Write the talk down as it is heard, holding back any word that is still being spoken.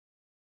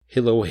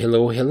Hello,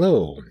 hello,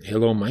 hello.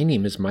 Hello, my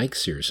name is Mike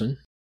Searson.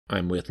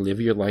 I'm with Live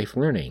Your Life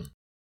Learning.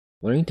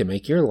 Learning to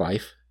make your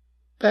life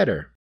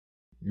better.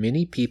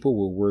 Many people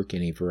will work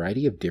in a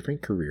variety of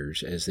different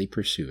careers as they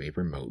pursue a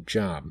remote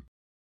job.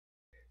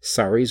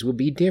 Salaries will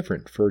be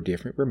different for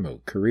different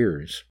remote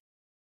careers.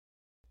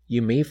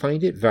 You may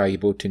find it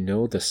valuable to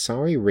know the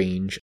salary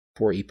range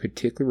for a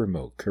particular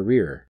remote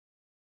career.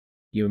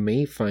 You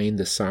may find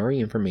the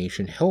salary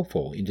information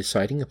helpful in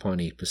deciding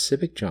upon a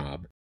specific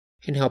job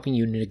and helping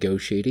you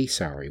negotiate a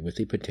salary with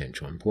a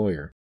potential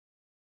employer.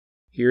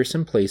 Here are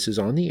some places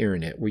on the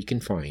internet where you can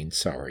find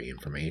salary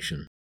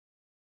information.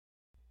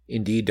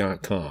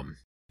 Indeed.com.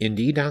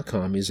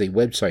 Indeed.com is a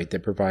website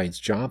that provides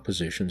job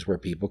positions where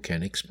people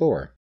can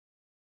explore.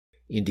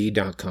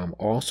 Indeed.com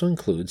also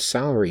includes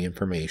salary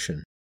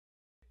information.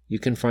 You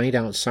can find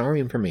out salary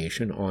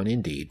information on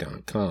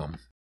Indeed.com.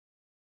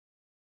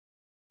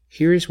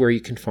 Here is where you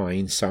can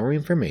find salary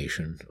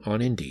information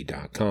on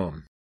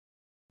Indeed.com.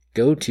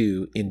 Go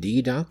to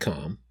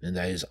Indeed.com, and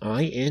that is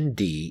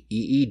INDEED.com.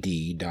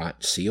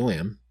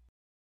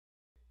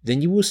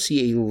 Then you will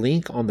see a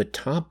link on the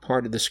top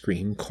part of the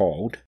screen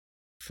called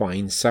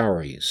Find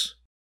Salaries.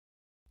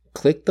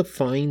 Click the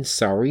Find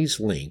Salaries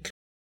link.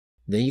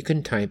 Then you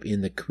can type in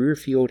the career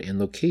field and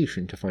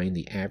location to find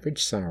the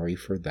average salary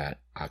for that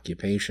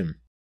occupation.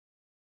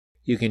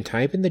 You can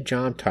type in the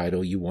job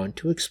title you want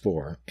to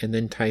explore and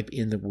then type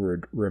in the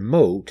word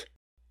remote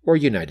or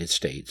United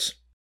States.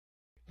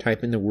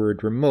 Type in the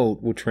word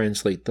remote will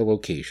translate the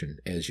location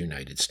as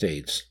United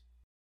States.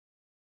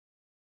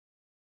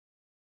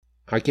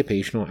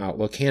 Occupational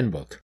Outlook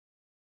Handbook.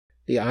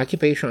 The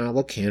Occupational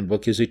Outlook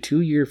Handbook is a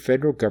 2-year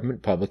federal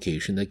government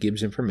publication that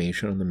gives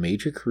information on the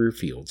major career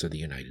fields of the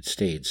United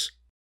States.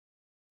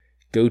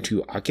 Go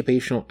to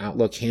Occupational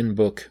Outlook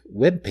Handbook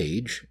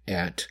webpage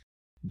at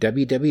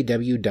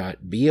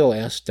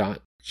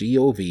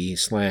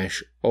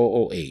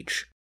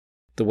www.bos.gov/OOH.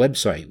 The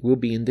website will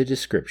be in the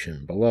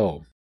description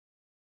below.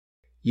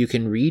 You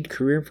can read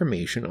career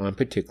information on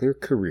particular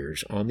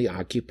careers on the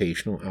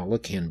Occupational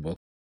Outlook Handbook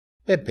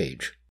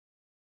webpage.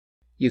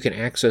 You can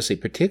access a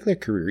particular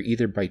career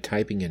either by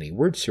typing in a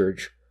word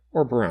search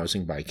or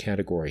browsing by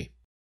category.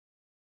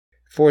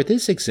 For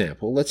this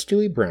example, let's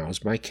do a browse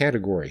by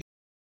category.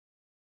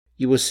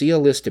 You will see a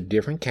list of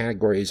different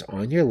categories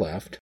on your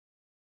left.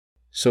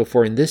 So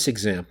in this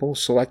example,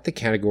 select the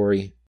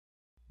category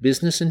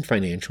Business and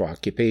Financial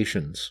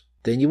Occupations.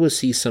 Then you will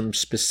see some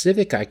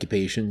specific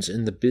occupations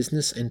in the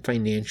Business and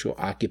Financial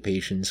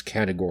Occupations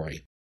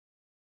category.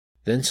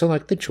 Then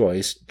select the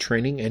choice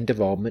Training and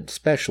Development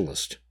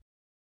Specialist.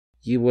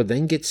 You will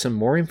then get some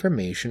more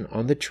information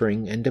on the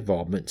Training and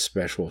Development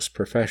Specialist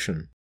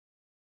profession.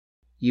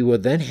 You will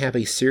then have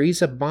a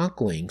series of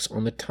box links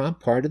on the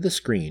top part of the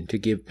screen to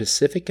give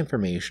specific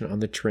information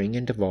on the Training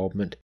and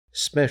Development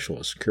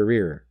Specialist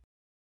career.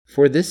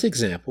 For this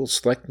example,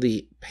 select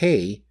the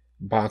Pay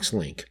box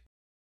link.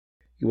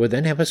 You will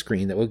then have a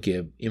screen that will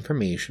give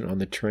information on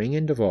the Training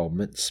and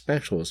Development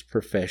Specialist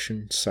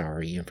profession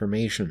salary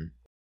information.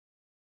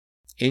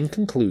 In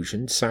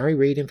conclusion, salary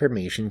rate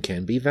information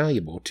can be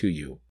valuable to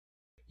you.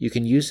 You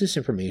can use this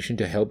information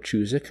to help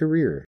choose a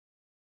career.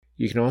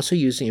 You can also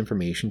use the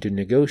information to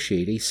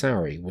negotiate a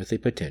salary with a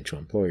potential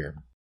employer.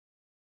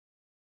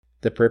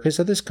 The purpose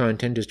of this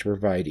content is to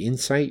provide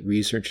insight,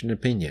 research, and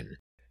opinion,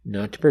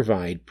 not to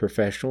provide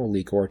professional,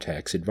 legal, or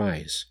tax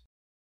advice.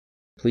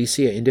 Please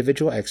see an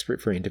individual expert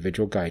for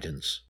individual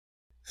guidance.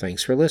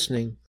 Thanks for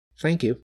listening. Thank you.